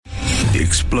The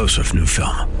explosive new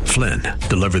film, Flynn,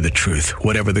 deliver the truth,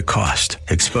 whatever the cost,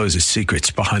 exposes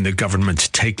secrets behind the government's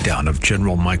takedown of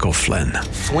General Michael Flynn.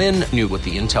 Flynn knew what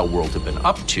the intel world had been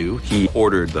up to. He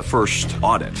ordered the first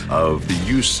audit of the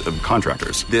use of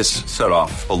contractors. This set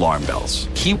off alarm bells.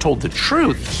 He told the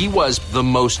truth. He was the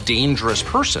most dangerous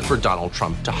person for Donald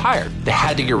Trump to hire. They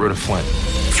had to get rid of Flynn.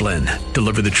 Flynn,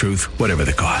 deliver the truth, whatever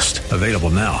the cost. Available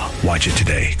now. Watch it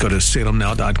today. Go to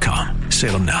salemnow.com.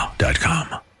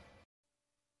 salemnow.com.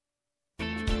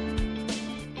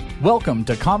 Welcome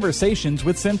to Conversations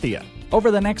with Cynthia. Over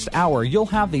the next hour, you'll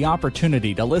have the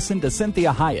opportunity to listen to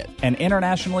Cynthia Hiett, an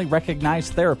internationally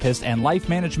recognized therapist and life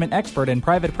management expert in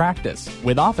private practice,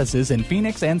 with offices in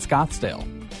Phoenix and Scottsdale.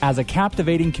 As a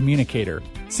captivating communicator,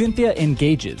 Cynthia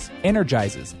engages,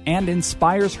 energizes, and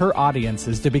inspires her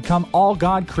audiences to become all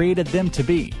God created them to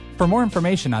be. For more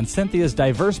information on Cynthia's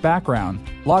diverse background,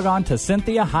 log on to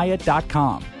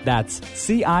CynthiaHiett.com. That's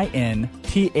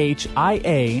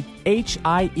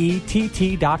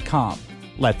CynthiaHiett.com.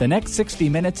 Let the next 60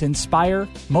 minutes inspire,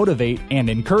 motivate, and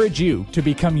encourage you to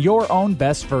become your own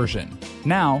best version.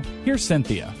 Now, here's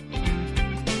Cynthia.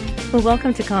 Well,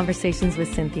 welcome to Conversations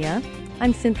with Cynthia.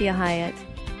 I'm Cynthia Hiett.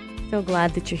 So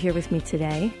glad that you're here with me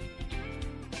today.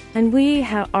 And we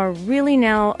are really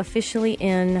now officially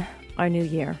in our new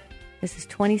year. This is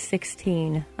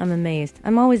 2016. I'm amazed.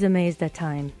 I'm always amazed at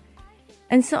time.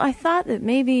 And so I thought that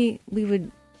maybe we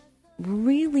would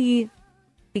really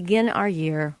begin our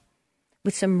year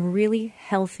with some really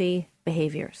healthy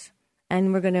behaviors.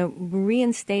 And we're going to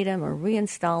reinstate them or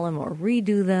reinstall them or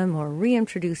redo them or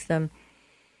reintroduce them.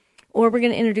 Or we're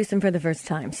going to introduce them for the first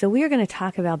time. So we are going to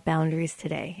talk about boundaries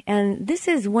today. And this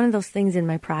is one of those things in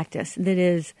my practice that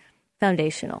is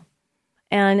foundational.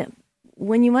 And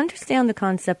when you understand the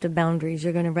concept of boundaries,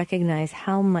 you're going to recognize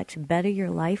how much better your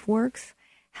life works,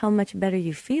 how much better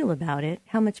you feel about it,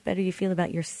 how much better you feel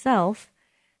about yourself,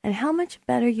 and how much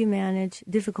better you manage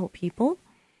difficult people.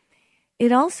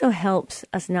 It also helps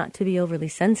us not to be overly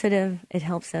sensitive. It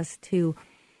helps us to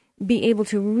be able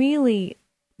to really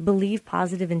believe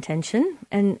positive intention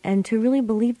and to really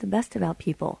believe the best about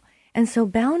people. And so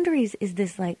boundaries is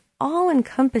this like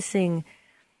all-encompassing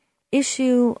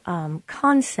issue,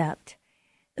 concept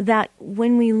that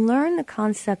when we learn the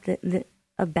concept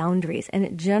of boundaries and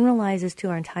it generalizes to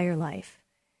our entire life,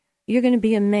 you're going to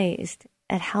be amazed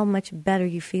at how much better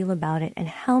you feel about it and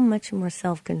how much more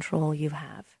self-control you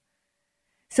have.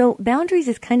 So boundaries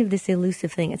is kind of this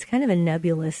elusive thing. It's kind of a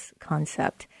nebulous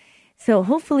concept. So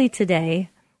hopefully today,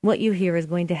 what you hear is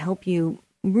going to help you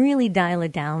really dial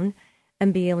it down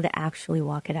and be able to actually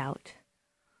walk it out.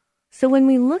 So when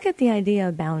we look at the idea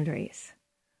of boundaries,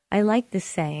 I like this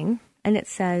saying, and it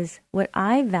says, what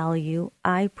I value,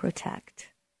 I protect.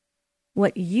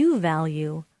 What you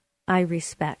value, I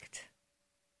respect.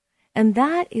 And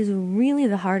that is really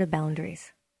the heart of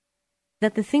boundaries.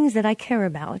 That the things that I care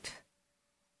about,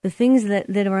 the things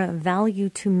that are of value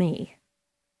to me,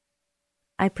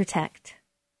 I protect.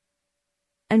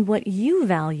 And what you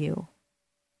value,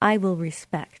 I will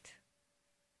respect.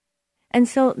 And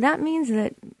so that means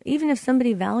that even if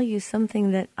somebody values something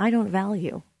that I don't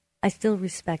value, I still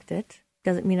respect it.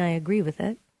 Doesn't mean I agree with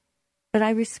it, but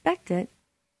I respect it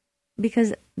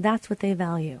because that's what they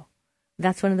value.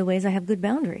 That's one of the ways I have good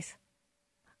boundaries.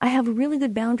 I have really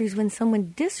good boundaries when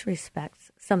someone disrespects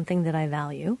something that I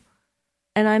value,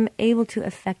 and I'm able to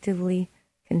effectively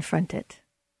confront it.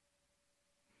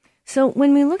 So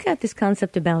when we look at this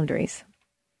concept of boundaries,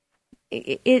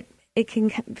 it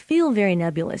can feel very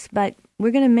nebulous, but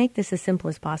we're going to make this as simple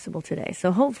as possible today.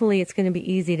 So hopefully it's going to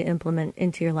be easy to implement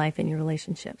into your life and your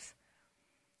relationships.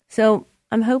 So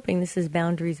I'm hoping this is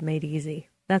boundaries made easy.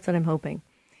 That's what I'm hoping.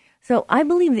 So I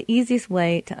believe the easiest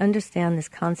way to understand this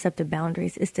concept of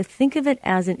boundaries is to think of it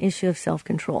as an issue of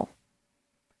self-control.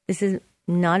 This is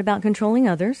not about controlling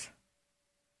others.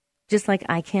 Just like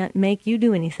I can't make you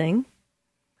do anything.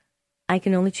 I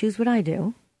can only choose what I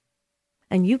do.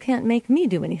 And you can't make me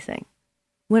do anything.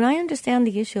 When I understand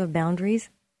the issue of boundaries,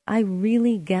 I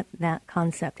really get that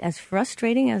concept. As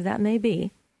frustrating as that may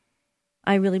be,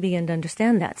 I really begin to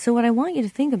understand that. So what I want you to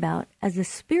think about as a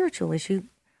spiritual issue,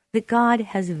 that God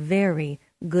has very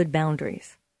good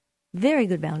boundaries. Very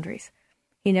good boundaries.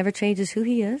 He never changes who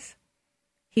he is.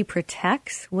 He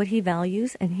protects what he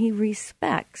values, and he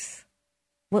respects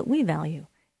what we value,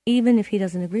 even if he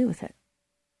doesn't agree with it.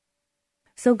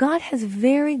 So God has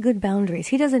very good boundaries.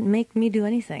 He doesn't make me do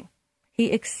anything.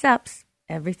 He accepts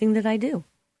everything that I do.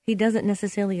 He doesn't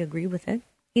necessarily agree with it.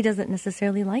 He doesn't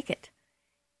necessarily like it.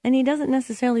 And he doesn't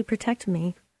necessarily protect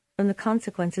me from the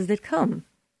consequences that come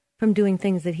from doing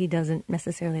things that he doesn't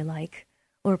necessarily like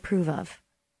or approve of.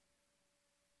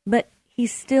 But he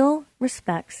still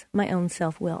respects my own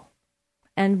self-will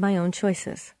and my own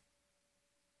choices.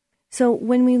 So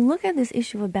when we look at this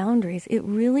issue of boundaries, it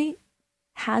really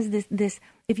has this,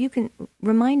 if you can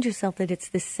remind yourself that it's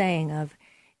this saying of,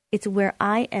 it's where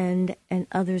I end and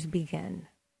others begin.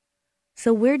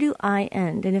 So where do I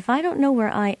end? And if I don't know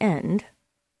where I end,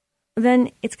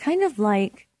 then it's kind of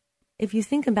like, if you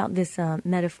think about this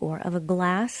metaphor of a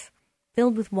glass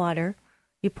filled with water,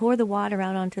 you pour the water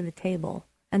out onto the table,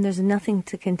 and there's nothing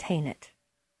to contain it.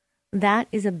 That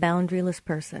is a boundaryless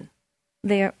person.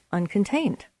 They're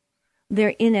uncontained.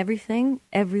 They're in everything,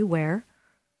 everywhere.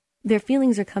 Their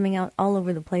feelings are coming out all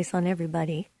over the place on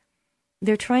everybody.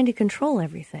 They're trying to control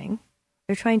everything.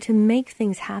 They're trying to make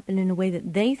things happen in a way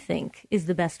that they think is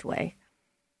the best way.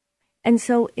 And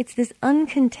so it's this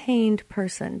uncontained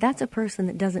person. That's a person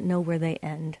that doesn't know where they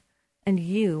end, and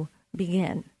you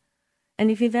begin. And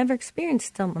if you've ever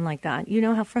experienced someone like that, you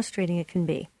know how frustrating it can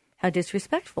be, how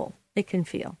disrespectful it can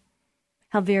feel,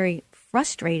 how very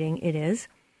frustrating it is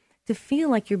to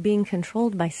feel like you're being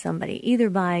controlled by somebody, either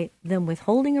by them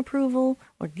withholding approval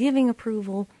or giving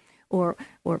approval or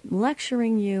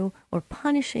lecturing you or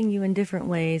punishing you in different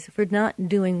ways for not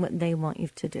doing what they want you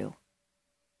to do,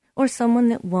 or someone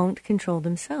that won't control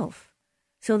themselves.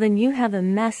 So then you have a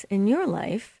mess in your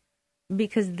life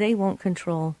because they won't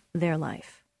control their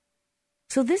life.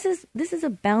 So this is a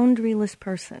boundaryless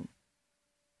person.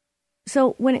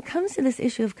 So when it comes to this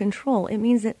issue of control, it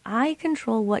means that I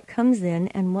control what comes in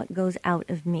and what goes out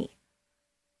of me.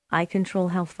 I control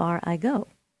how far I go,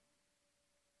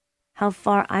 how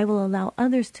far I will allow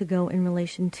others to go in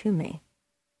relation to me.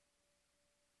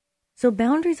 So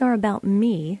boundaries are about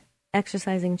me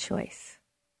exercising choice.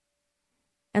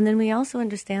 And then we also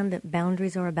understand that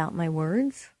boundaries are about my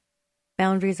words.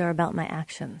 Boundaries are about my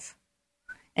actions.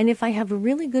 And if I have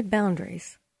really good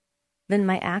boundaries, then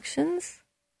my actions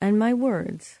and my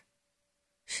words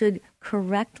should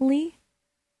correctly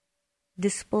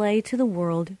display to the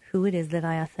world who it is that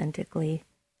I authentically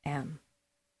am.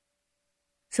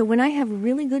 So when I have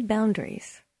really good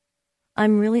boundaries,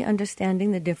 I'm really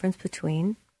understanding the difference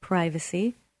between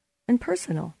privacy and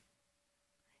personal.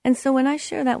 And so when I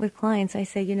share that with clients, I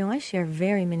say, I share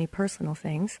very many personal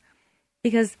things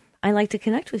because I like to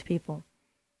connect with people.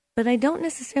 But I don't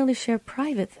necessarily share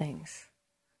private things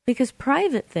because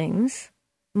private things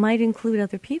might include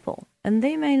other people, and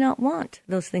they may not want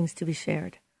those things to be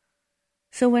shared.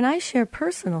 So when I share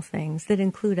personal things that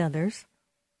include others,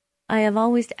 I have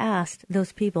always asked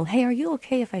those people, hey, are you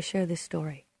okay if I share this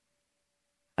story?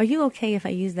 Are you okay if I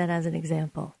use that as an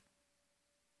example?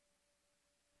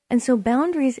 And so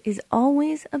boundaries is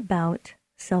always about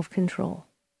self-control.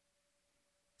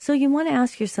 So you want to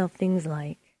ask yourself things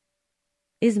like,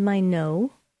 is my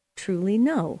no truly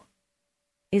no?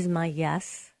 Is my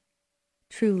yes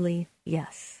truly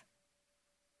yes?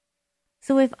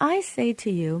 So if I say to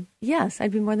you, yes,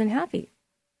 I'd be more than happy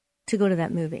to go to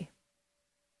that movie,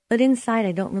 but inside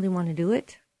I don't really want to do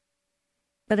it,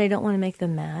 but I don't want to make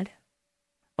them mad,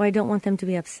 or I don't want them to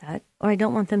be upset, or I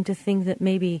don't want them to think that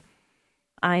maybe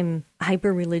I'm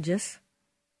hyper-religious.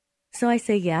 So I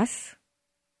say yes,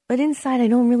 but inside I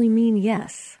don't really mean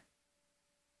yes.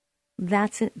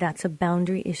 That's it. That's a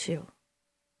boundary issue.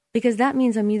 Because that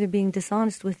means I'm either being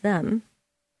dishonest with them,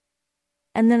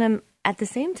 and then I'm at the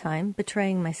same time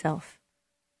betraying myself.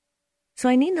 So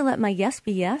I need to let my yes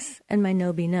be yes and my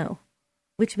no be no,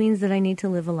 which means that I need to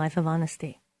live a life of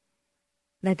honesty.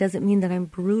 That doesn't mean that I'm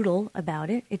brutal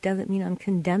about it. It doesn't mean I'm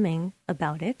condemning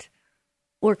about it,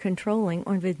 or controlling,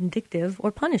 or vindictive,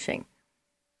 or punishing.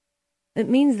 It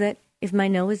means that if my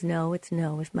no is no, it's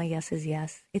no. If my yes is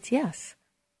yes, it's yes.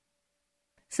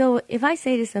 So if I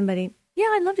say to somebody, yeah,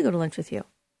 I'd love to go to lunch with you,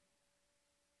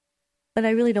 but I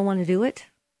really don't want to do it,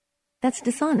 that's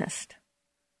dishonest.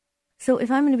 So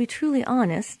if I'm going to be truly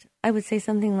honest, I would say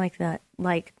something like that,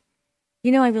 like,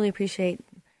 I really appreciate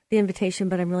the invitation,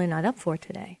 but I'm really not up for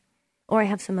today. Or I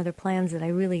have some other plans that I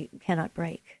really cannot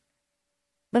break.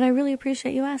 But I really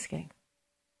appreciate you asking.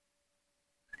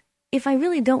 If I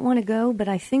really don't want to go, but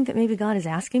I think that maybe God is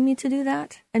asking me to do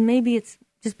that, and maybe it's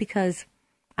just because,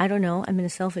 I don't know, I'm in a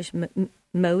selfish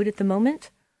mode at the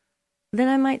moment, then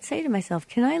I might say to myself,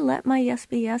 can I let my yes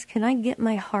be yes? Can I get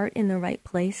my heart in the right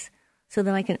place so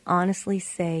that I can honestly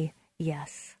say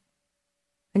yes?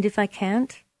 And if I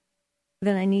can't,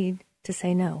 then I need to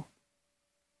say no.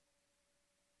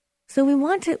 So we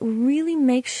want to really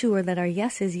make sure that our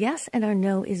yes is yes and our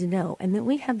no is no, and that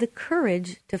we have the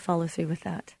courage to follow through with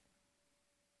that.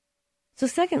 So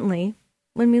secondly,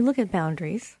 when we look at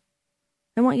boundaries,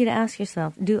 I want you to ask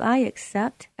yourself, do I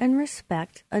accept and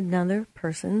respect another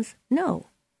person's no?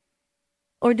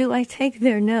 Or do I take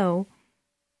their no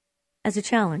as a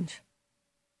challenge.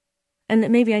 And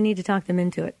that maybe I need to talk them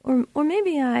into it. Or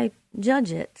maybe I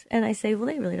judge it and I say, well,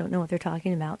 they really don't know what they're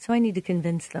talking about, so I need to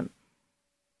convince them.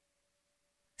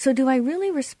 So do I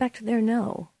really respect their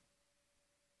no?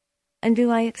 And do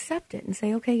I accept it and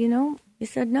say, okay, you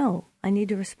said no. I need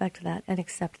to respect that and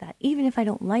accept that. Even if I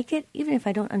don't like it, even if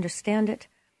I don't understand it,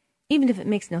 even if it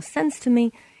makes no sense to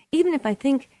me, even if I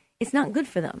think it's not good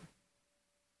for them.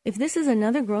 If this is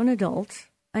another grown adult,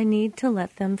 I need to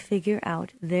let them figure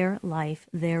out their life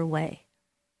their way.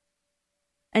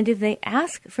 And if they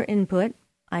ask for input,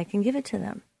 I can give it to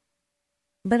them.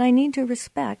 But I need to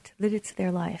respect that it's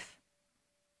their life.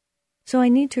 So I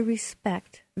need to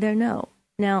respect their no.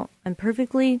 Now, I'm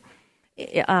perfectly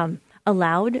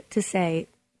allowed to say,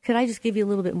 could I just give you a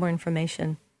little bit more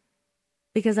information?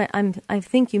 Because I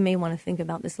think you may want to think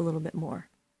about this a little bit more.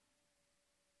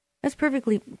 That's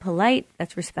perfectly polite.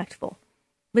 That's respectful.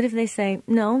 But if they say,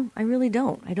 no, I really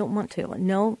don't. I don't want to.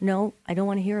 No, I don't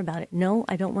want to hear about it. No,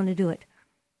 I don't want to do it.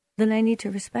 Then I need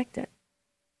to respect it.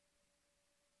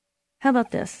 How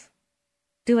about this?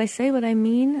 Do I say what I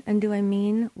mean, and do I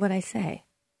mean what I say?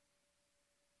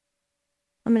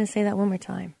 I'm going to say that one more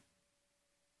time.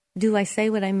 Do I say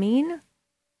what I mean,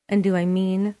 and do I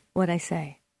mean what I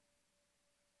say?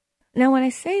 Now, when I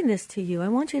say this to you, I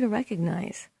want you to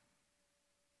recognize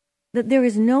that there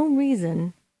is no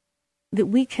reason that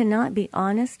we cannot be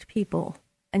honest people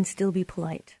and still be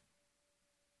polite.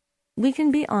 We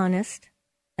can be honest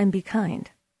and be kind.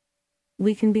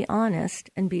 We can be honest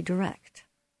and be direct.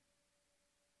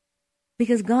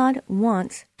 Because God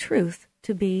wants truth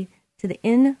to be to the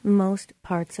inmost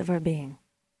parts of our being.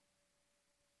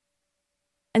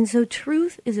 And so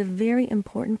truth is a very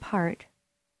important part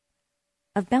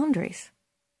of boundaries.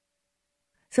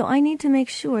 So I need to make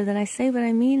sure that I say what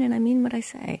I mean and I mean what I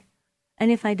say.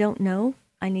 And if I don't know,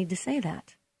 I need to say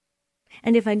that.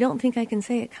 And if I don't think I can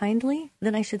say it kindly,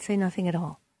 then I should say nothing at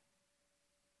all.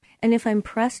 And if I'm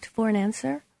pressed for an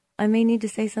answer, I may need to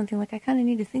say something like, I kind of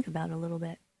need to think about it a little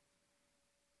bit.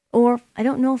 Or I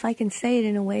don't know if I can say it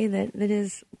in a way that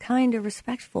is kind or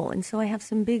respectful, and so I have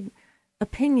some big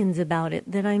opinions about it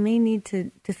that I may need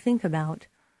to think about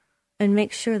and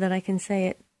make sure that I can say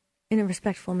it in a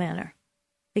respectful manner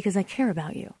because I care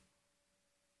about you.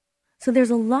 So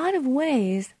there's a lot of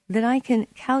ways that I can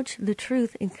couch the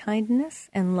truth in kindness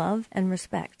and love and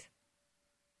respect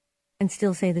and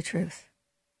still say the truth.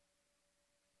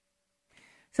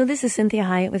 So this is Cinthia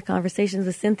Hiett with Conversations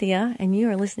with Cinthia, and you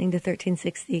are listening to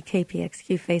 1360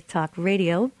 KPXQ Faith Talk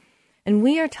Radio, and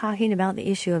we are talking about the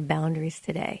issue of boundaries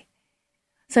today.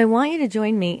 So I want you to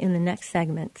join me in the next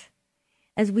segment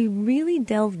as we really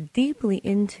delve deeply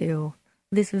into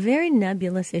this very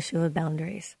nebulous issue of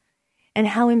boundaries and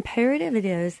how imperative it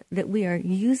is that we are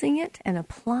using it and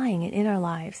applying it in our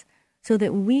lives so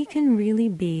that we can really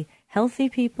be healthy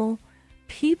people,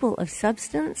 people of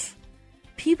substance,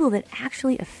 people that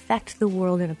actually affect the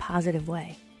world in a positive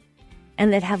way,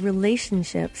 and that have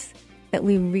relationships that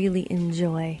we really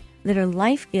enjoy, that are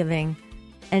life-giving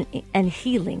and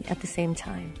healing at the same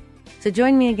time. So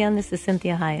join me again. This is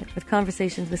Cinthia Hiett with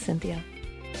Conversations with Cinthia.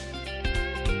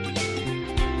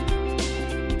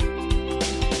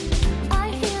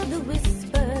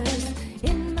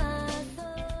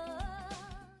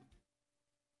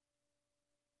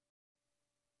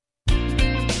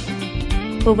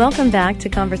 Well, welcome back to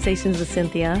Conversations with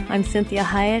Cinthia. I'm Cinthia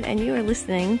Hiett, and you are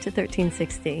listening to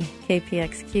 1360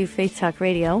 KPXQ Faith Talk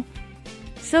Radio.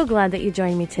 So glad that you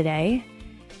joined me today.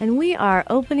 And we are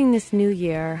opening this new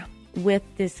year with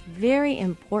this very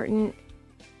important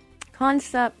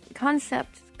construct,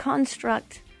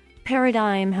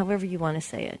 paradigm, however you want to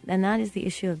say it. And that is the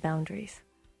issue of boundaries.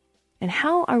 And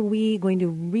how are we going to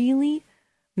really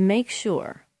make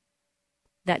sure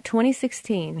that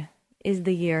 2016 is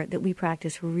the year that we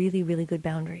practice really, really good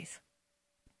boundaries?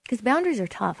 Because boundaries are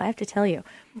tough, I have to tell you.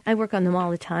 I work on them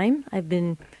all the time. I've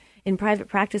been in private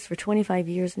practice for 25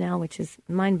 years now, which is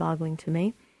mind-boggling to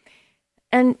me.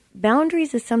 And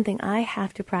boundaries is something I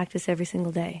have to practice every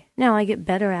single day. Now, I get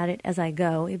better at it as I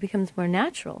go. It becomes more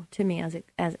natural to me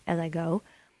as I go.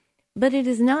 But it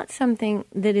is not something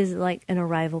that is like an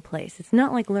arrival place. It's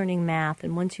not like learning math,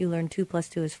 and once you learn 2 +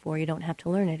 2 is 4, you don't have to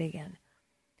learn it again.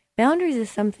 Boundaries is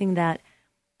something that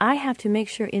I have to make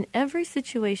sure in every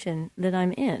situation that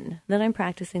I'm in, that I'm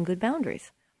practicing good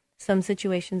boundaries. Some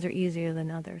situations are easier than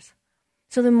others.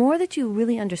 So the more that you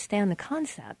really understand the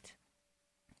concept,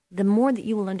 the more that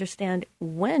you will understand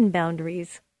when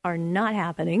boundaries are not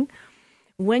happening,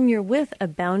 when you're with a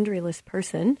boundaryless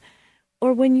person,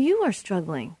 or when you are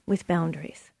struggling with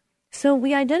boundaries. So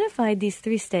we identified these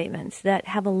 3 statements that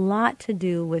have a lot to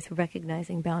do with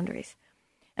recognizing boundaries.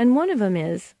 And one of them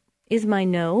is my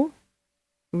no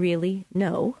really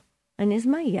no? And is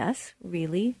my yes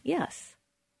really yes?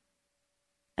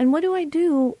 And what do I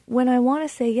do when I want to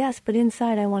say yes, but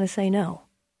inside I want to say no?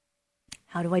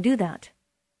 How do I do that?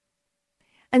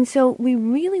 And so we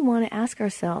really want to ask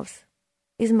ourselves,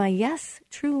 is my yes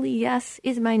truly yes?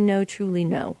 Is my no truly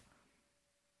no?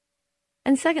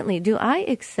 And secondly, do I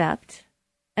accept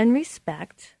and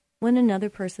respect when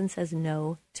another person says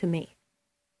no to me?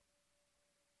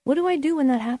 What do I do when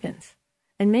that happens?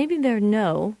 And maybe their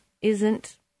no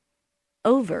isn't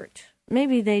overt.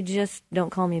 Maybe they just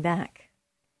don't call me back.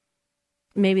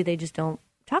 Maybe they just don't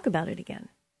talk about it again.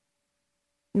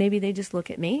 Maybe they just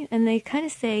look at me and they kind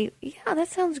of say, yeah, that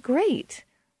sounds great.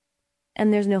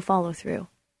 And there's no follow through.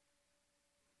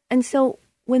 And so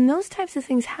when those types of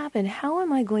things happen, how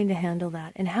am I going to handle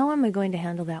that? And how am I going to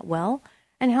handle that well?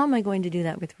 And how am I going to do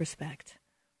that with respect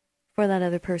for that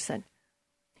other person?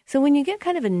 So when you get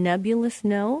kind of a nebulous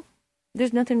no,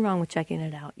 there's nothing wrong with checking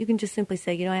it out. You can just simply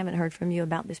say, I haven't heard from you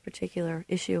about this particular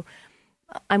issue.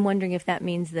 I'm wondering if that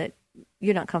means that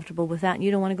you're not comfortable with that and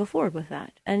you don't want to go forward with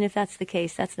that. And if that's the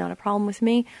case, that's not a problem with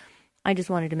me. I just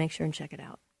wanted to make sure and check it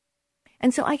out.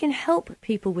 And so I can help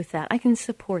people with that. I can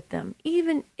support them,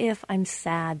 even if I'm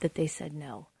sad that they said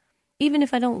no, even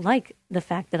if I don't like the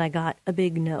fact that I got a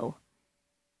big no.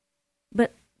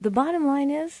 But the bottom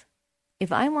line is,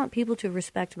 if I want people to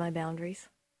respect my boundaries,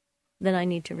 then I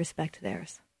need to respect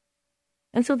theirs.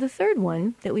 And so the third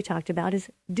one that we talked about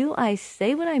is, do I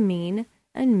say what I mean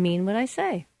and mean what I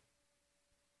say?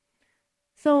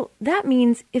 So that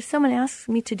means if someone asks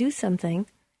me to do something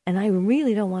and I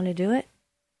really don't want to do it,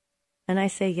 and I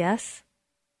say yes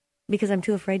because I'm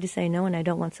too afraid to say no and I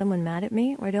don't want someone mad at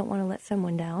me or I don't want to let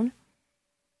someone down,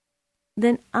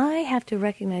 then I have to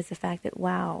recognize the fact that,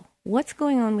 wow, what's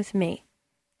going on with me?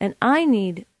 And I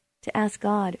need to ask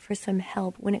God for some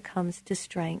help when it comes to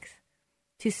strength,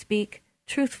 to speak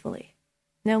truthfully.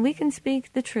 Now, we can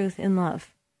speak the truth in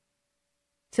love.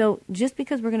 So just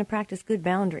because we're going to practice good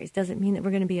boundaries doesn't mean that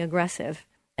we're going to be aggressive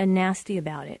and nasty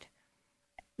about it.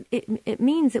 It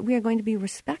means that we are going to be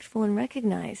respectful and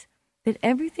recognize that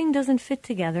everything doesn't fit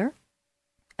together,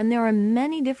 and there are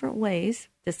many different ways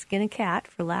to skin a cat,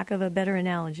 for lack of a better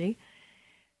analogy,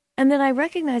 and that I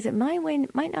recognize that my way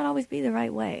might not always be the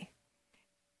right way.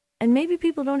 And maybe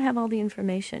people don't have all the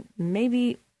information.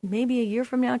 Maybe a year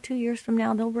from now, 2 years from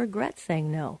now, they'll regret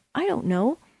saying no. I don't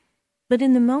know. But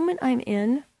in the moment I'm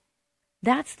in,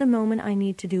 that's the moment I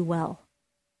need to do well.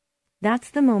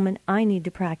 That's the moment I need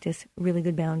to practice really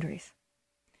good boundaries.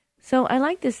 So I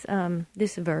like this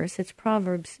verse. It's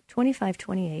Proverbs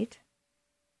 25:28.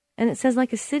 And it says,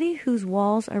 like a city whose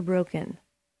walls are broken.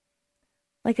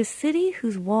 Like a city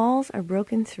whose walls are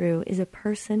broken through is a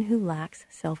person who lacks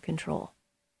self-control.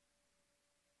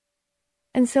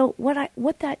 And so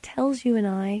what that tells you and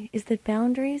I is that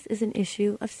boundaries is an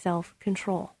issue of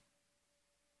self-control.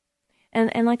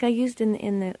 And like I used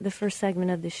in the first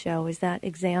segment of the show is that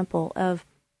example of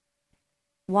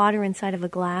water inside of a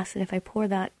glass, and if I pour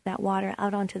that water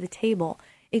out onto the table,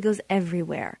 it goes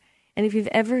everywhere. And if you've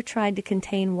ever tried to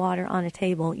contain water on a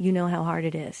table, you know how hard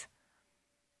it is.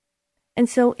 And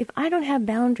so if I don't have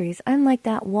boundaries, I'm like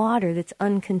that water that's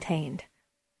uncontained.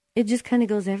 It just kind of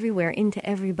goes everywhere into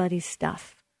everybody's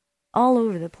stuff, all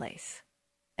over the place.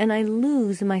 And I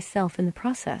lose myself in the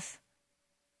process.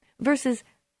 Versus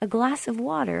a glass of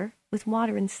water with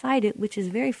water inside it, which is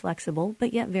very flexible,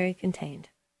 but yet very contained.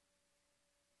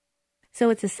 So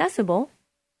it's accessible,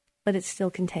 but it's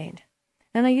still contained.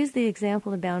 And I use the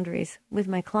example of boundaries with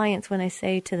my clients when I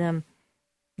say to them,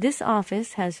 this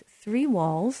office has 3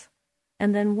 walls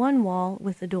and then 1 wall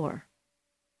with a door.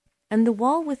 And the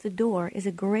wall with the door is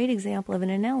a great example of an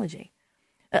analogy,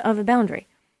 of a boundary.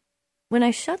 When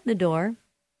I shut the door,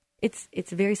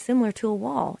 it's very similar to a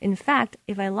wall. In fact,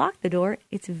 if I lock the door,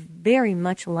 it's very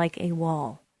much like a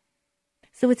wall.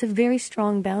 So it's a very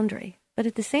strong boundary. But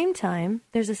at the same time,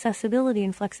 there's accessibility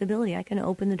and flexibility. I can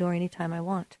open the door anytime I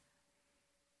want.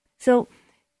 So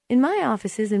in my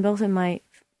offices, in both of my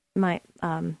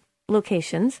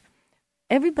locations,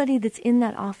 everybody that's in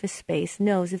that office space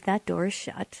knows if that door is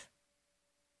shut,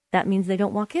 that means they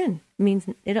don't walk in. It means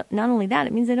not only that,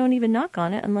 it means they don't even knock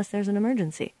on it unless there's an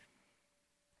emergency.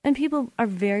 And people are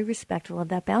very respectful of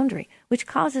that boundary, which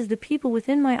causes the people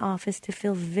within my office to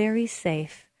feel very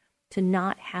safe, to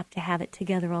not have to have it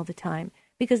together all the time,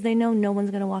 because they know no one's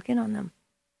going to walk in on them.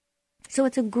 So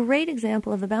it's a great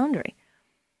example of a boundary,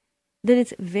 that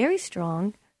it's very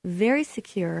strong, very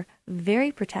secure,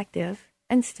 very protective,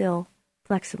 and still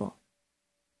flexible.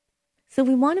 So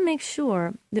we want to make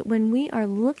sure that when we are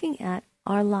looking at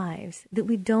our lives, that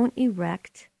we don't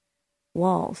erect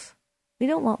walls. We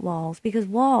don't want walls because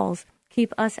walls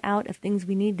keep us out of things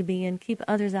we need to be in, keep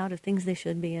others out of things they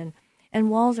should be in. And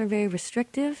walls are very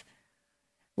restrictive.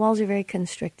 Walls are very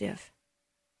constrictive.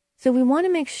 So we want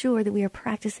to make sure that we are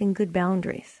practicing good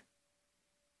boundaries.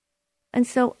 And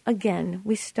so, again,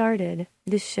 we started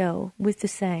this show with the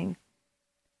saying,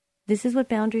 this is what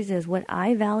boundaries is. What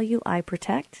I value, I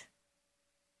protect.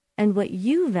 And what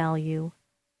you value,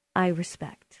 I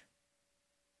respect.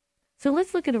 So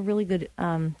let's look at a really good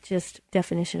just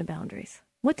definition of boundaries.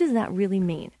 What does that really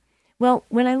mean? Well,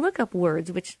 when I look up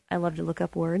words, which I love to look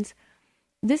up words,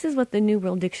 this is what the New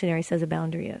World Dictionary says a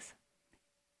boundary is.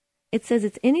 It says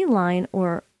it's any line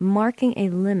or marking a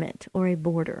limit or a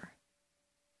border.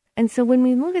 And so when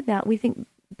we look at that, we think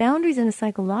boundaries in a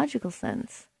psychological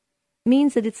sense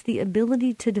means that it's the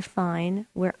ability to define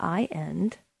where I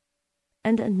end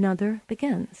and another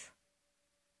begins.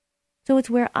 So it's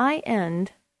where I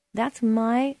end, that's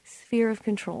my sphere of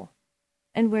control,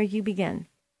 and where you begin.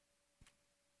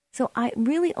 So I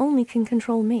really only can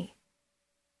control me.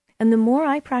 And the more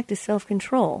I practice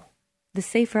self-control, the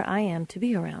safer I am to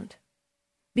be around.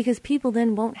 Because people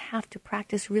then won't have to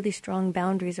practice really strong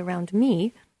boundaries around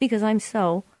me because I'm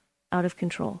so out of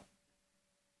control.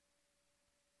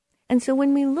 And so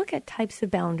when we look at types of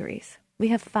boundaries, we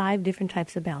have 5 different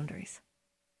types of boundaries.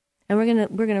 And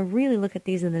we're gonna really look at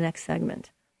these in the next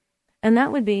segment. And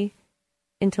that would be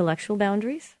intellectual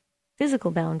boundaries,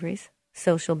 physical boundaries,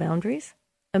 social boundaries,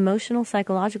 emotional,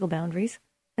 psychological boundaries,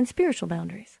 and spiritual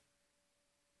boundaries.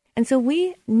 And so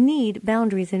we need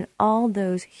boundaries in all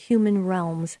those human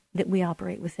realms that we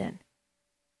operate within.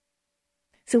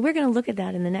 So we're going to look at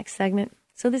that in the next segment.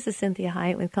 So this is Cinthia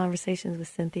Hiett with Conversations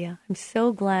with Cinthia. I'm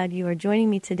so glad you are joining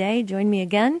me today. Join me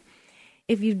again.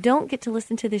 If you don't get to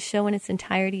listen to this show in its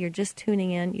entirety, you're just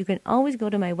tuning in, you can always go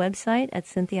to my website at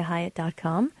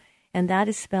CinthiaHiett.com, and that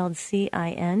is spelled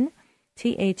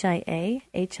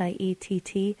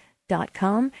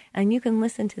CinthiaHiett.com, and you can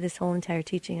listen to this whole entire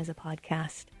teaching as a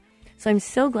podcast. So I'm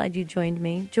so glad you joined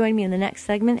me. Join me in the next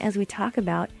segment as we talk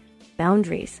about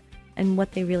boundaries and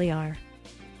what they really are.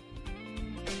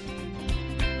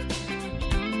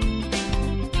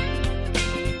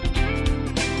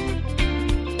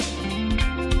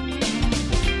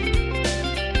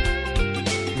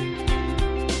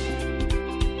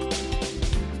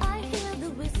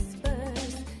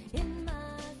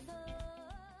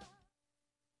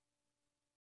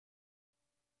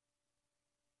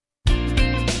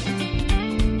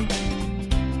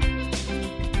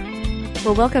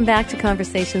 Well, welcome back to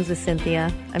Conversations with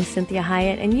Cinthia. I'm Cinthia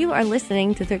Hiett, and you are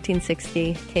listening to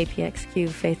 1360 KPXQ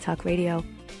Faith Talk Radio.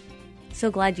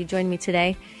 So glad you joined me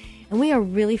today. And we are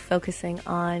really focusing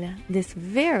on this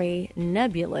very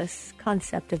nebulous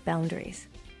concept of boundaries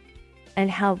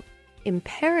and how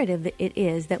imperative it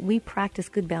is that we practice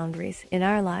good boundaries in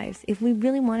our lives if we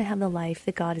really want to have the life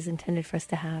that God has intended for us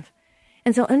to have.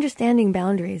 And so understanding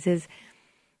boundaries is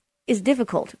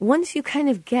difficult. Once you kind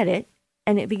of get it,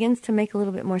 and it begins to make a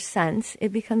little bit more sense,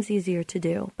 it becomes easier to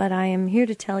do. But I am here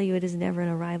to tell you it is never an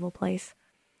arrival place.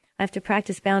 I have to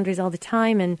practice boundaries all the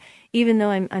time, and even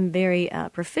though I'm very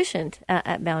proficient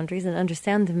at boundaries and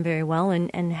understand them very well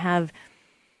and have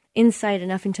insight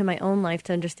enough into my own life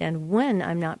to understand when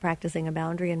I'm not practicing a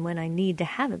boundary and when I need to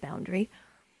have a boundary,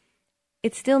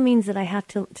 it still means that I have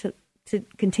to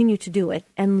continue to do it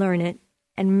and learn it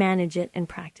and manage it and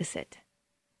practice it.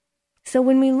 So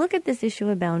when we look at this issue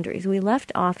of boundaries, we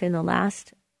left off in the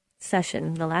last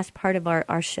session, the last part of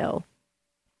our show,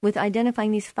 with identifying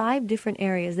these 5 different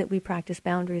areas that we practice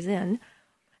boundaries in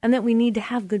and that we need to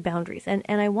have good boundaries. And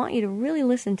I want you to really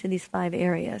listen to these 5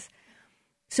 areas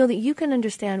so that you can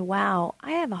understand, wow,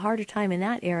 I have a harder time in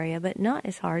that area, but not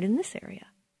as hard in this area.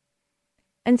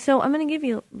 And so I'm going to give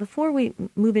you, before we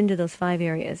move into those 5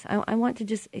 areas, I want to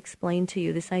just explain to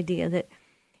you this idea that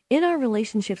in our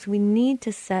relationships, we need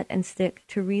to set and stick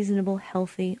to reasonable,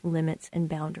 healthy limits and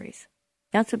boundaries.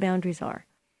 That's what boundaries are.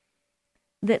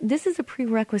 That this is a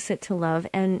prerequisite to love,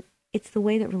 and it's the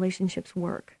way that relationships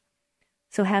work.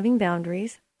 So having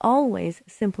boundaries always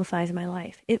simplifies my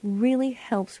life. It really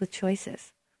helps with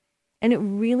choices. And it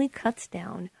really cuts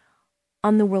down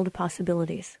on the world of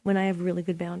possibilities when I have really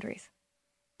good boundaries.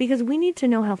 Because we need to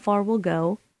know how far we'll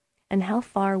go and how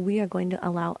far we are going to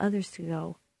allow others to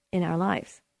go in our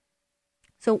lives.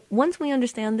 So once we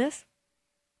understand this,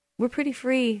 we're pretty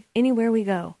free anywhere we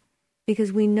go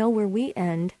because we know where we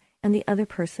end and the other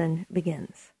person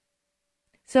begins.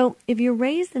 So if you're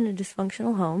raised in a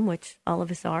dysfunctional home, which all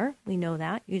of us are, we know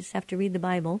that. You just have to read the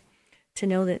Bible to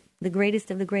know that the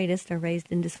greatest of the greatest are raised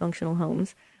in dysfunctional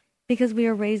homes because we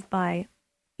are raised by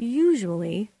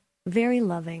usually very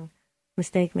loving,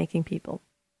 mistake-making people.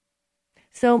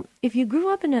 So if you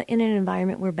grew up in an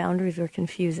environment where boundaries were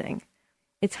confusing,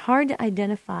 it's hard to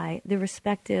identify the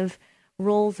respective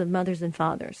roles of mothers and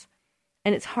fathers.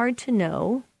 And it's hard to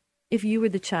know if you were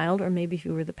the child or maybe if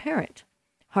you were the parent.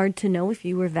 Hard to know if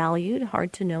you were valued.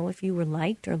 Hard to know if you were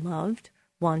liked or loved,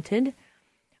 wanted.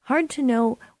 Hard to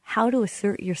know how to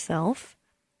assert yourself,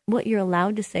 what you're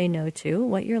allowed to say no to,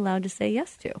 what you're allowed to say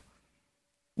yes to.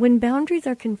 When boundaries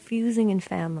are confusing in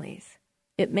families,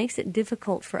 it makes it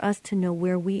difficult for us to know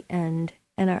where we end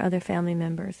and our other family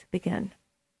members begin.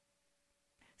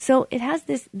 So it has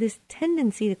this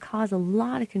tendency to cause a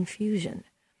lot of confusion.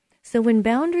 So when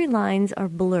boundary lines are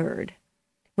blurred,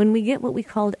 when we get what we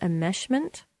called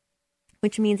enmeshment,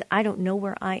 which means I don't know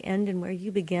where I end and where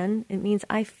you begin, it means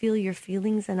I feel your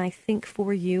feelings and I think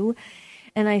for you,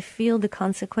 and I feel the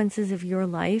consequences of your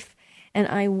life, and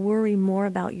I worry more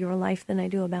about your life than I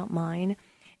do about mine,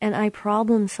 and I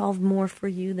problem solve more for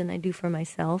you than I do for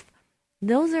myself.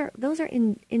 Those are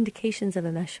indications of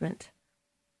enmeshment.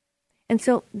 And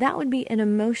so that would be an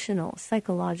emotional,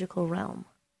 psychological realm.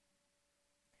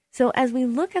 So as we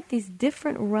look at these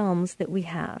different realms that we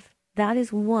have, that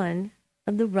is one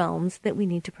of the realms that we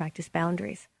need to practice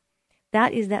boundaries.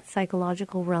 That is that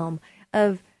psychological realm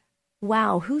of,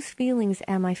 wow, whose feelings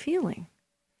am I feeling?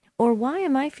 Or why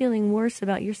am I feeling worse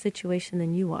about your situation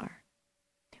than you are?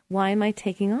 Why am I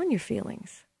taking on your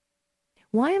feelings?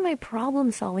 Why am I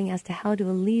problem solving as to how to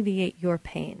alleviate your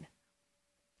pain?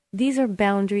 These are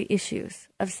boundary issues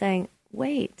of saying,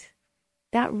 wait,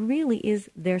 that really is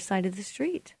their side of the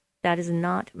street. That is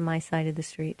not my side of the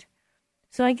street.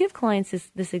 So I give clients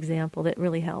this example that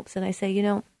really helps. And I say,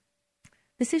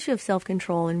 this issue of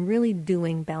self-control and really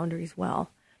doing boundaries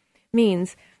well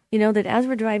means, that as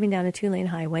we're driving down a 2-lane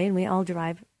highway, and we all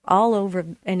drive all over,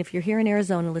 and if you're here in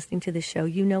Arizona listening to this show,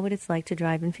 you know what it's like to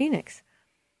drive in Phoenix.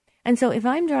 And so if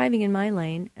I'm driving in my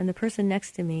lane and the person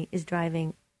next to me is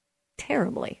driving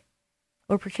terribly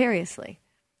or precariously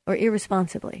or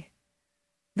irresponsibly,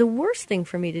 the worst thing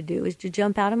for me to do is to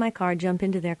jump out of my car, jump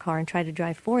into their car, and try to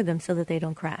drive for them so that they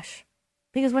don't crash.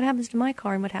 Because what happens to my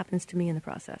car and what happens to me in the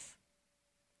process?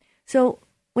 So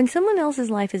when someone else's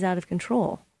life is out of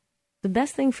control, the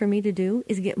best thing for me to do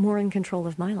is get more in control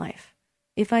of my life.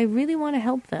 If I really want to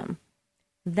help them,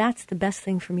 that's the best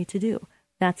thing for me to do.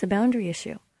 That's a boundary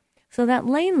issue. So that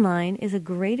lane line is a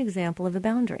great example of a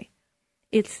boundary.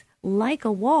 It's like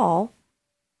a wall.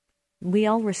 We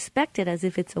all respect it as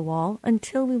if it's a wall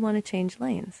until we want to change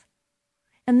lanes.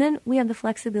 And then we have the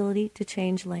flexibility to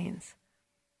change lanes.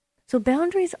 So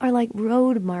boundaries are like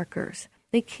road markers.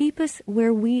 They keep us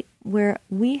where we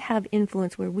have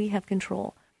influence, where we have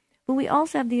control. But we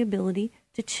also have the ability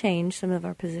to change some of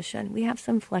our position. We have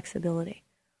some flexibility.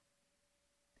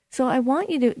 So I want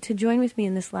you to join with me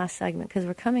in this last segment because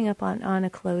we're coming up on a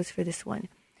close for this one.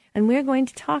 And we're going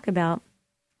to talk about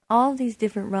all these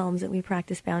different realms that we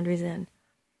practice boundaries in.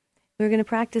 We're going to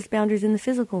practice boundaries in the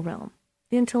physical realm,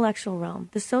 the intellectual realm,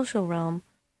 the social realm,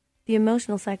 the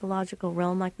emotional, psychological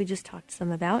realm, like we just talked some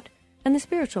about, and the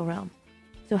spiritual realm.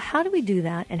 So how do we do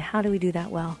that, and how do we do that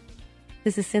well?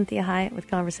 This is Cynthia Hiett with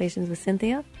Conversations with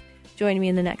Cynthia. Join me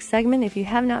in the next segment. If you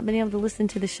have not been able to listen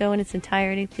to the show in its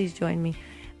entirety, please join me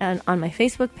on my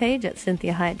Facebook page at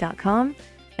CynthiaHiett.com.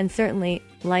 And certainly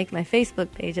like my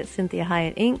Facebook page at Cynthia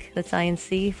Hiett Inc. That's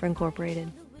INC for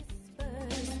Incorporated.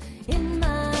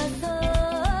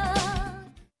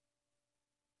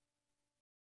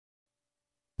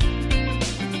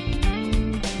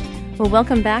 Well,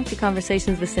 welcome back to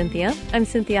Conversations with Cynthia. I'm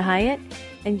Cynthia Hiett,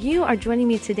 and you are joining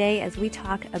me today as we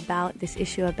talk about this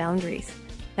issue of boundaries,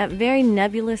 that very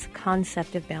nebulous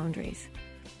concept of boundaries.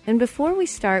 And before we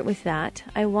start with that,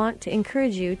 I want to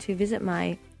encourage you to visit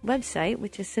my website,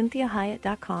 which is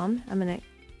CynthiaHiett.com. I'm going to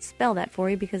spell that for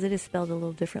you because it is spelled a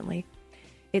little differently.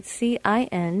 It's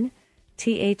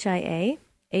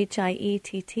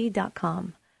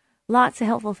CynthiaHiett.com. Lots of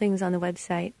helpful things on the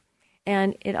website.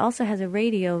 And it also has a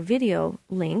radio-video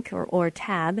link or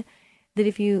tab that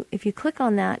if you click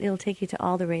on that, it'll take you to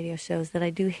all the radio shows that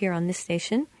I do here on this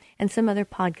station and some other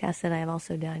podcasts that I have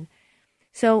also done.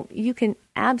 So you can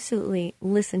absolutely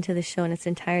listen to the show in its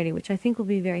entirety, which I think will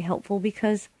be very helpful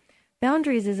because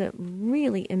boundaries is a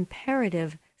really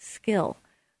imperative skill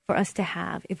for us to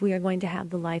have if we are going to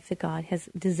have the life that God has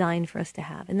designed for us to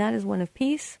have. And that is one of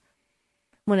peace,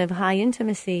 one of high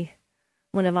intimacy,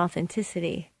 one of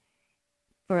authenticity,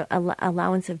 for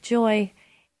allowance of joy.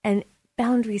 And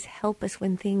boundaries help us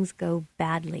when things go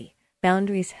badly.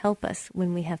 Boundaries help us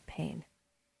when we have pain.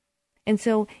 And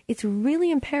so it's really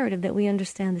imperative that we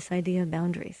understand this idea of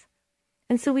boundaries.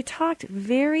 And so we talked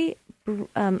very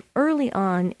early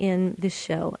on in this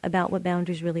show about what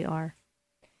boundaries really are.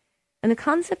 And the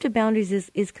concept of boundaries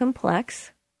is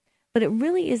complex, but it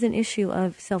really is an issue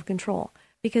of self-control,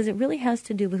 because it really has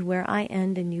to do with where I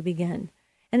end and you begin.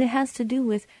 And it has to do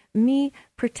with me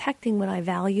protecting what I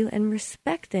value and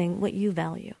respecting what you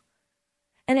value.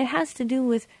 And it has to do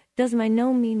with, does my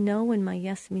no mean no and my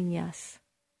yes mean yes?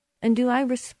 And do I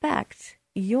respect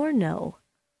your no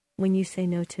when you say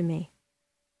no to me?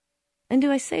 And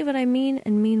do I say what I mean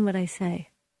and mean what I say?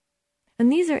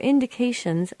 And these are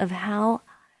indications of how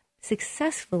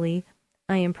successfully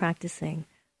I am practicing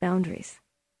boundaries.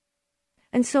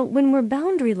 And so when we're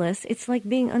boundaryless, it's like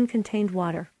being uncontained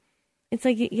water. It's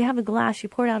like you have a glass, you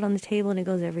pour it out on the table, and it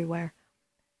goes everywhere.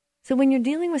 So when you're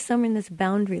dealing with someone that's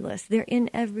boundaryless, they're in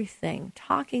everything,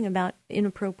 talking about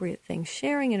inappropriate things,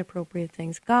 sharing inappropriate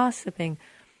things, gossiping.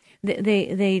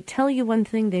 They tell you one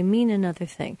thing, they mean another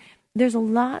thing. There's a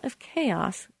lot of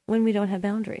chaos when we don't have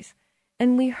boundaries.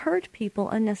 And we hurt people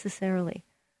unnecessarily.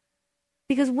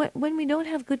 Because when we don't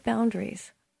have good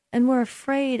boundaries, and we're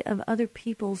afraid of other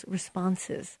people's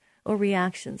responses or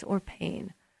reactions or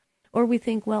pain, or we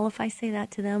think, well, if I say that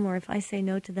to them or if I say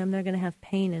no to them, they're going to have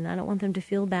pain and I don't want them to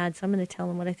feel bad, so I'm going to tell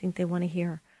them what I think they want to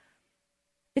hear.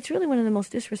 It's really one of the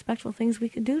most disrespectful things we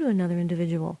could do to another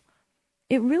individual.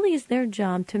 It really is their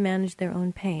job to manage their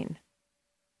own pain.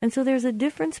 And so there's a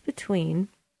difference between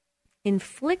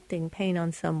inflicting pain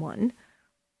on someone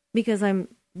because I'm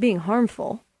being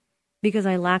harmful, because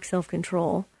I lack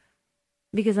self-control,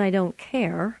 because I don't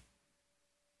care,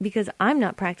 because I'm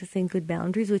not practicing good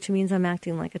boundaries, which means I'm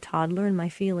acting like a toddler and my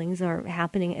feelings are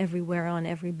happening everywhere on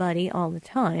everybody all the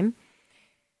time.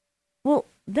 Well,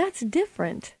 that's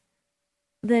different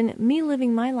than me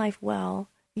living my life well,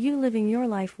 you living your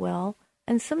life well,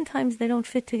 and sometimes they don't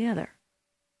fit together.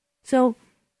 So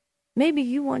maybe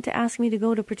you want to ask me to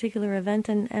go to a particular event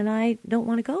and I don't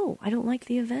want to go. I don't like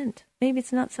the event. Maybe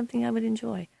it's not something I would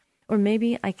enjoy. Or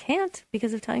maybe I can't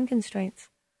because of time constraints.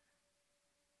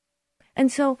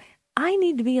 And so I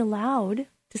need to be allowed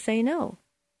to say no.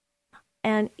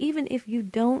 And even if you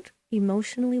don't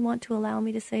emotionally want to allow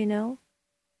me to say no,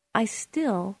 I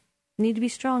still need to be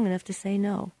strong enough to say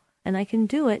no. And I can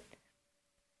do it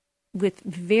with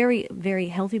very, very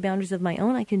healthy boundaries of my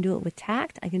own. I can do it with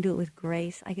tact. I can do it with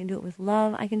grace. I can do it with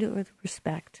love. I can do it with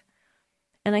respect.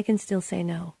 And I can still say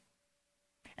no.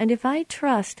 And if I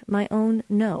trust my own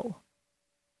no,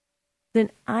 then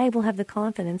I will have the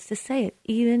confidence to say it,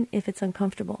 even if it's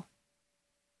uncomfortable.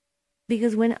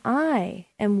 Because when I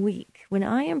am weak, when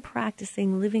I am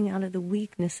practicing living out of the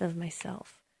weakness of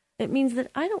myself, it means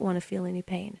that I don't want to feel any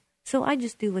pain. So I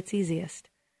just do what's easiest.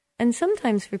 And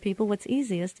sometimes for people, what's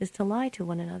easiest is to lie to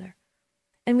one another.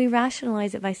 And we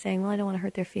rationalize it by saying, well, I don't want to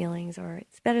hurt their feelings, or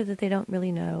it's better that they don't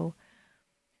really know.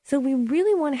 So we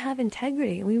really want to have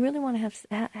integrity. We really want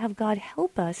to have God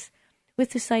help us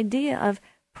with this idea of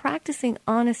practicing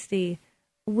honesty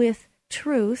with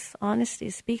truth, honesty,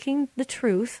 speaking the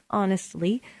truth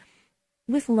honestly,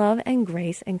 with love and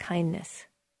grace and kindness.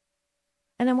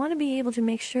 And I want to be able to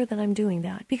make sure that I'm doing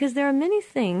that, because there are many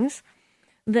things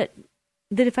that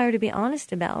if I were to be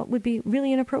honest about would be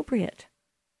really inappropriate.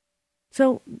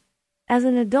 So as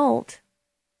an adult,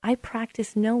 I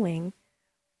practice knowing,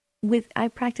 I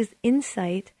practice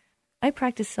insight, I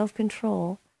practice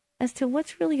self-control as to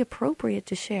what's really appropriate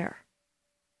to share.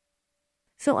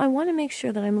 So I want to make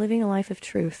sure that I'm living a life of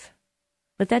truth.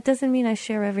 But that doesn't mean I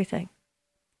share everything.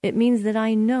 It means that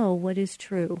I know what is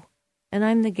true, and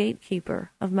I'm the gatekeeper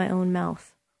of my own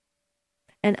mouth.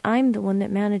 And I'm the one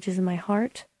that manages my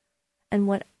heart and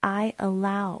what I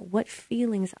allow, what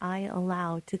feelings I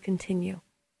allow to continue.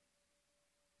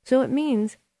 So it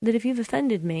means that if you've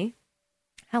offended me,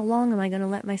 how long am I going to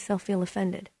let myself feel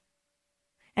offended?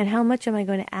 And how much am I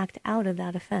going to act out of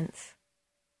that offense?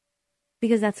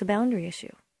 Because that's a boundary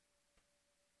issue.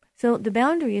 So the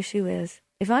boundary issue is,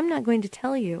 if I'm not going to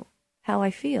tell you how I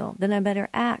feel, then I better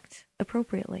act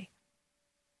appropriately.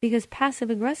 Because passive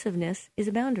aggressiveness is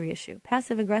a boundary issue.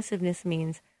 Passive aggressiveness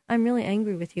means, I'm really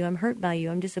angry with you, I'm hurt by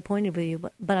you, I'm disappointed with you,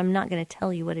 but I'm not going to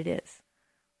tell you what it is.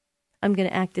 I'm going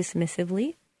to act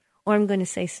dismissively, or I'm going to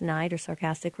say snide or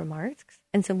sarcastic remarks.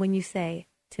 And so when you say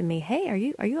to me, hey,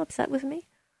 are you upset with me?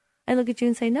 I look at you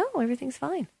and say, no, everything's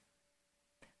fine.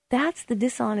 That's the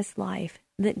dishonest life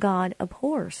that God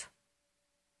abhors.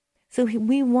 So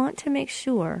we want to make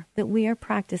sure that we are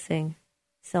practicing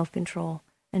self-control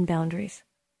and boundaries.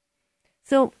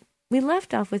 So we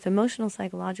left off with emotional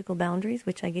psychological boundaries,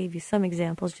 which I gave you some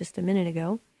examples just a minute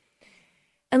ago.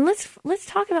 And let's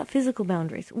talk about physical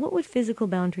boundaries. What would physical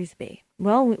boundaries be?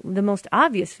 Well, the most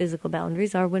obvious physical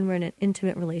boundaries are when we're in an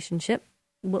intimate relationship,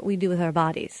 what we do with our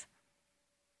bodies.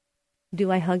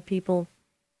 Do I hug people?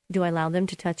 Do I allow them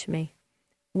to touch me?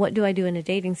 What do I do in a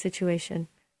dating situation?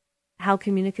 How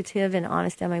communicative and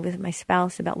honest am I with my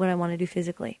spouse about what I want to do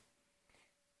physically?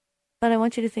 But I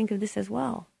want you to think of this as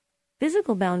well.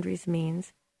 Physical boundaries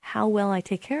means how well I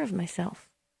take care of myself.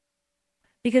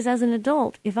 Because as an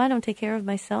adult, if I don't take care of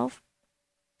myself,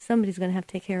 somebody's going to have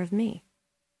to take care of me.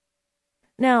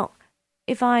 Now,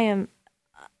 if I am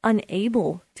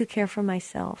unable to care for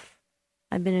myself,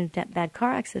 I've been in a bad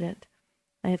car accident,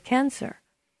 I have cancer,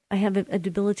 I have a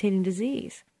debilitating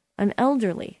disease, I'm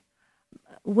elderly,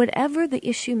 whatever the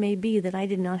issue may be that I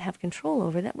did not have control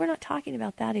over, that we're not talking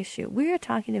about that issue. We are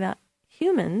talking about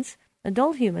humans,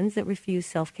 adult humans, that refuse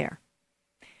self-care.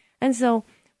 And so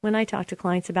when I talk to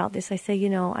clients about this, I say,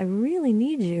 I really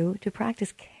need you to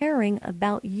practice caring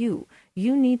about you.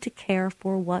 You need to care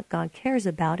for what God cares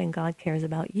about, and God cares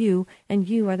about you, and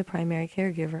you are the primary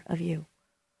caregiver of you.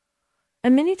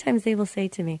 And many times they will say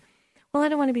to me, well, I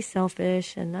don't want to be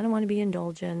selfish, and I don't want to be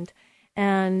indulgent,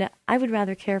 and I would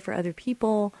rather care for other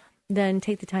people than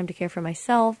take the time to care for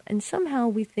myself. And somehow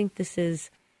we think this is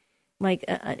like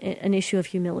an issue of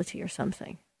humility or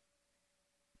something.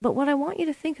 But what I want you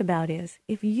to think about is,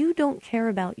 if you don't care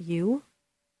about you,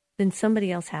 then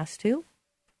somebody else has to.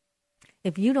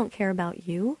 If you don't care about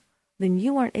you, then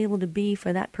you aren't able to be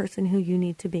for that person who you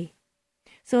need to be.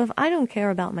 So if I don't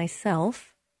care about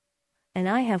myself, and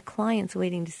I have clients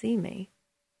waiting to see me,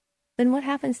 then what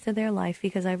happens to their life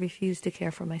because I refuse to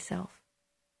care for myself?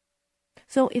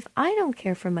 So if I don't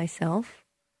care for myself,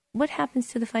 what happens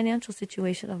to the financial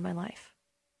situation of my life?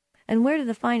 And where do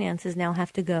the finances now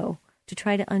have to go to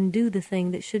try to undo the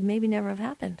thing that should maybe never have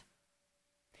happened?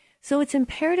 So it's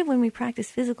imperative when we practice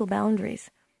physical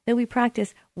boundaries that we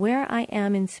practice where I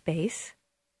am in space,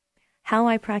 how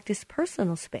I practice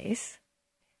personal space,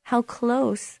 how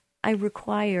close I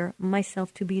require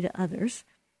myself to be to others,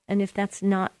 and if that's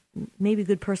not maybe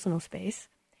good personal space,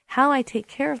 how I take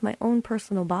care of my own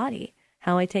personal body,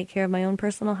 how I take care of my own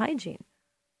personal hygiene,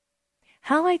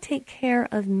 how I take care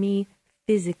of me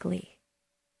physically.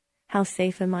 How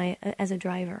safe am I as a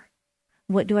driver?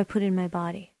 What do I put in my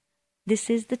body? This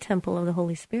is the temple of the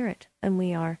Holy Spirit, and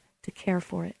we are to care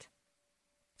for it.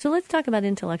 So let's talk about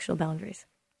intellectual boundaries.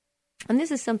 And this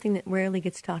is something that rarely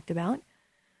gets talked about.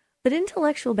 But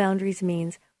intellectual boundaries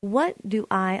means, what do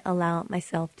I allow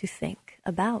myself to think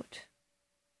about?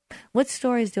 What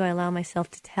stories do I allow myself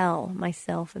to tell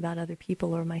myself about other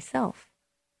people or myself?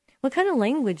 What kind of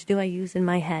language do I use in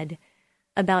my head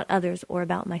about others or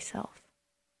about myself?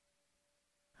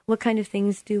 What kind of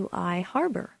things do I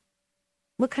harbor?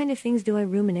 What kind of things do I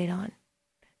ruminate on?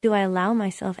 Do I allow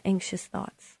myself anxious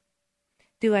thoughts?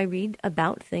 Do I read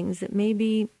about things that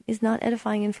maybe is not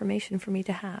edifying information for me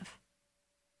to have?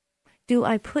 Do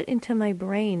I put into my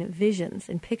brain visions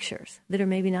and pictures that are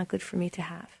maybe not good for me to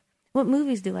have? What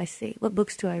movies do I see? What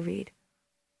books do I read?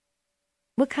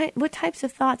 What types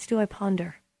of thoughts do I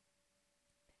ponder?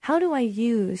 How do I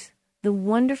use the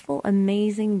wonderful,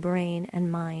 amazing brain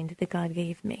and mind that God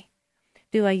gave me?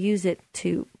 Do I use it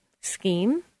to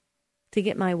scheme, to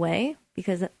get my way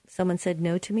because someone said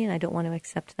no to me and I don't want to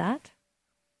accept that?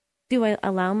 Do I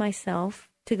allow myself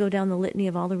to go down the litany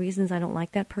of all the reasons I don't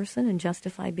like that person and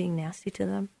justify being nasty to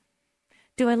them?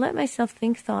 Do I let myself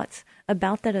think thoughts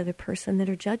about that other person that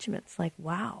are judgments? Like,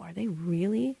 wow, are they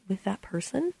really with that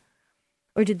person?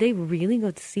 Or did they really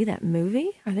go to see that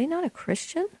movie? Are they not a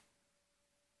Christian?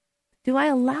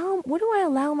 What do I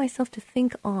allow myself to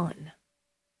think on?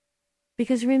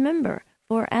 Because remember,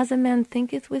 for as a man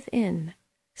thinketh within,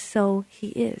 so he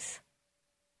is.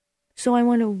 So I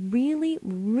want to really,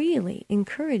 really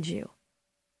encourage you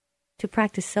to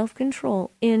practice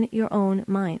self-control in your own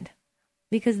mind.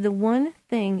 Because the one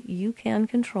thing you can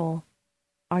control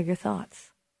are your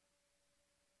thoughts.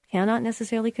 Cannot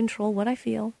necessarily control what I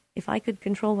feel. If I could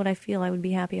control what I feel, I would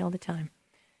be happy all the time.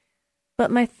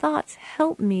 But my thoughts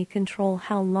help me control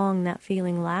how long that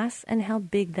feeling lasts and how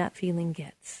big that feeling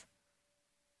gets.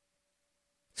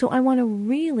 So I want to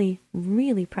really,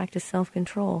 really practice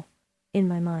self-control in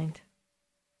my mind.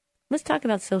 Let's talk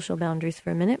about social boundaries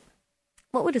for a minute.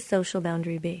 What would a social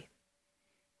boundary be?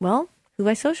 Well, who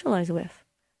I socialize with,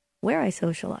 where I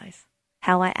socialize,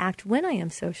 how I act when I am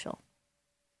social,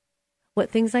 what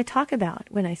things I talk about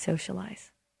when I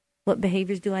socialize, what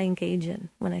behaviors do I engage in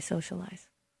when I socialize.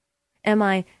 Am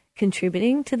I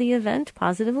contributing to the event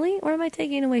positively, or am I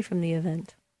taking away from the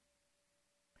event?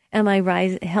 Am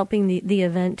I helping the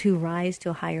event to rise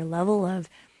to a higher level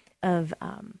of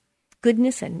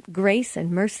goodness and grace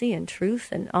and mercy and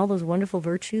truth and all those wonderful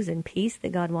virtues and peace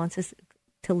that God wants us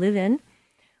to live in?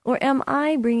 Or am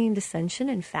I bringing dissension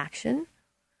and faction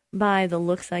by the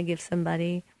looks I give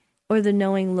somebody, or the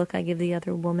knowing look I give the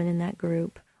other woman in that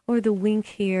group, or the wink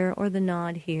here, or the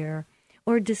nod here,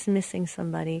 or dismissing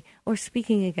somebody, or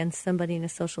speaking against somebody in a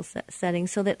social setting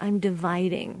so that I'm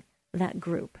dividing that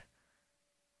group?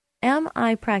 Am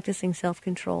I practicing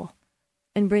self-control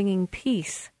and bringing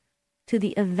peace to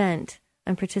the event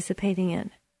I'm participating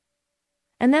in?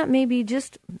 And that may be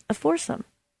just a foursome.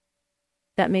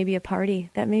 That may be a party.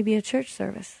 That may be a church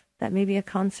service. That may be a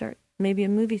concert. Maybe a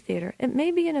movie theater. It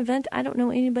may be an event. I don't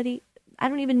know anybody. I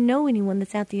don't even know anyone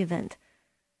that's at the event.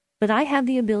 But I have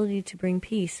the ability to bring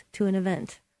peace to an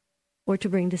event or to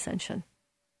bring dissension.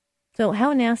 So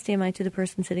how nasty am I to the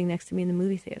person sitting next to me in the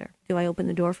movie theater? Do I open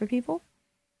the door for people?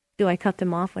 Do I cut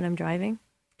them off when I'm driving?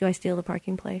 Do I steal the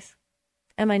parking place?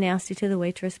 Am I nasty to the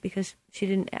waitress because she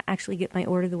didn't actually get my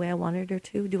order the way I wanted her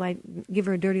to? Do I give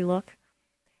her a dirty look?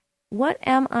 What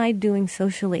am I doing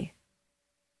socially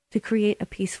to create a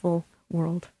peaceful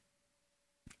world?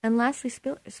 And lastly,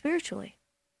 spiritually.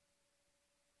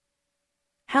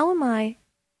 How am I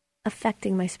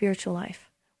affecting my spiritual life?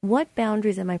 What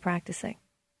boundaries am I practicing?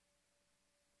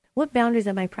 What boundaries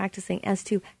am I practicing as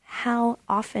to how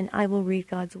often I will read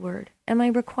God's word? Am I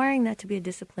requiring that to be a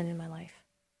discipline in my life?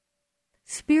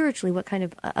 Spiritually, what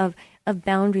kind of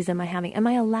boundaries am I having? Am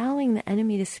I allowing the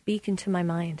enemy to speak into my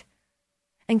mind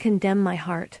and condemn my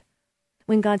heart?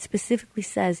 When God specifically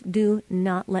says, do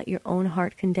not let your own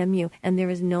heart condemn you, and there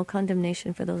is no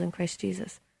condemnation for those in Christ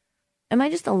Jesus. Am I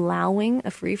just allowing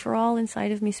a free-for-all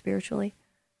inside of me spiritually?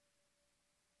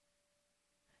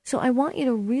 So I want you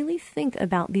to really think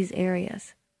about these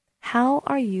areas. How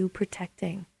are you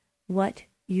protecting what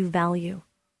you value?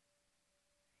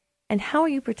 And how are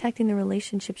you protecting the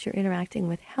relationships you're interacting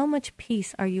with? How much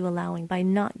peace are you allowing by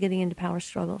not getting into power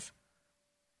struggles?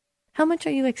 How much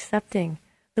are you accepting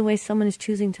the way someone is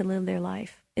choosing to live their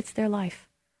life? It's their life.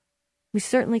 We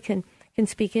certainly can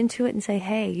speak into it and say,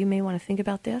 hey, you may want to think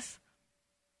about this.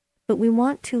 But we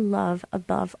want to love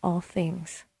above all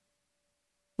things.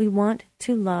 We want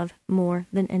to love more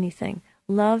than anything.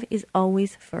 Love is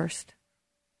always first.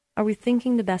 Are we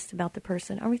thinking the best about the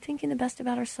person? Are we thinking the best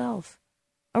about ourselves?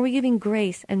 Are we giving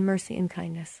grace and mercy and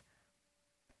kindness?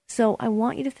 So I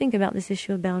want you to think about this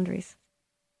issue of boundaries.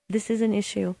 This is an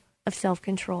issue of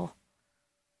self-control,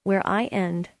 where I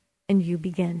end and you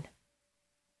begin.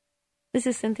 This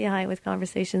is Cynthia Hiett with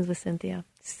Conversations with Cynthia.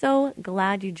 So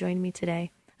glad you joined me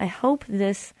today. I hope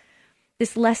this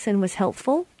lesson was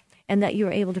helpful and that you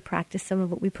were able to practice some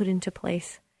of what we put into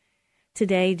place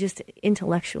today, just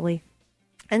intellectually,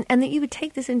 and that you would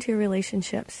take this into your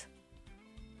relationships.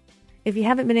 If you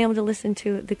haven't been able to listen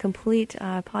to the complete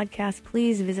podcast,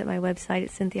 please visit my website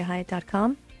at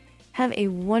CynthiaHiett.com. Have a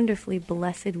wonderfully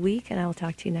blessed week, and I will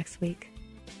talk to you next week.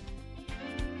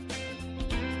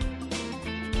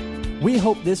 We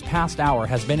hope this past hour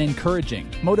has been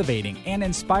encouraging, motivating, and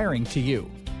inspiring to you.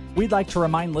 We'd like to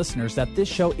remind listeners that this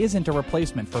show isn't a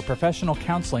replacement for professional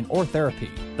counseling or therapy.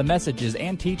 The messages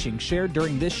and teachings shared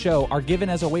during this show are given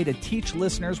as a way to teach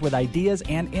listeners with ideas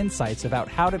and insights about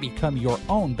how to become your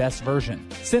own best version.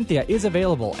 Cynthia is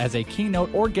available as a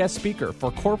keynote or guest speaker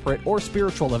for corporate or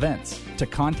spiritual events. To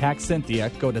contact Cynthia,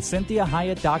 go to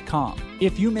CynthiaHiett.com.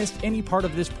 If you missed any part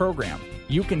of this program,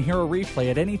 you can hear a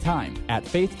replay at any time at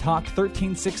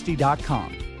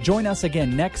faithtalk1360.com. Join us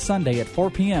again next Sunday at 4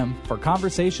 p.m. for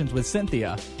Conversations with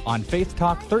Cynthia on Faith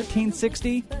Talk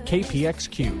 1360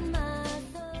 KPXQ.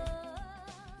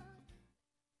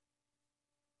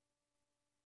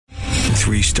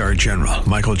 Three-star General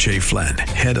Michael J. Flynn,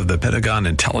 head of the Pentagon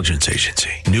Intelligence Agency,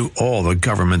 knew all the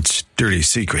government's dirty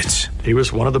secrets. He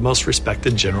was one of the most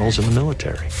respected generals in the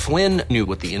military. Flynn knew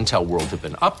what the intel world had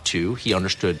been up to. He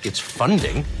understood its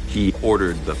funding. He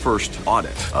ordered the first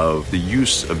audit of the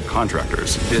use of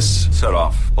contractors. This set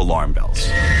off alarm bells.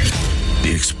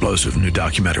 The explosive new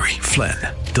documentary, Flynn,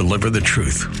 Deliver the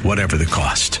Truth, Whatever the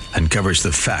Cost, uncovers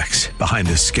the facts behind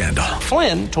the scandal.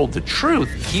 Flynn told the truth.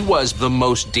 He was the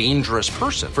most dangerous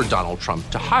person for Donald Trump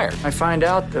to hire. I find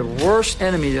out the worst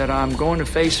enemy that I'm going to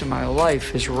face in my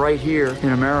life is right here in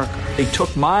America. They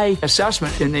took my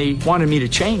assessment and they wanted me to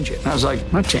change it. And I was like,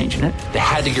 I'm not changing it. They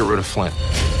had to get rid of Flynn.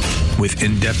 With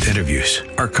in-depth interviews,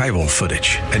 archival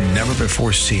footage, and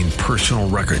never-before-seen personal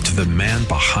records of the man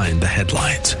behind the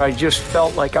headlines. I just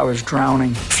felt like I was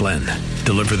drowning. Flynn,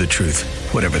 Deliver the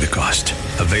Truth, Whatever the Cost.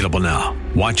 Available now.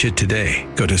 Watch it today.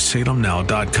 Go to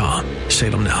salemnow.com.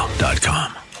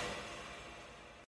 salemnow.com.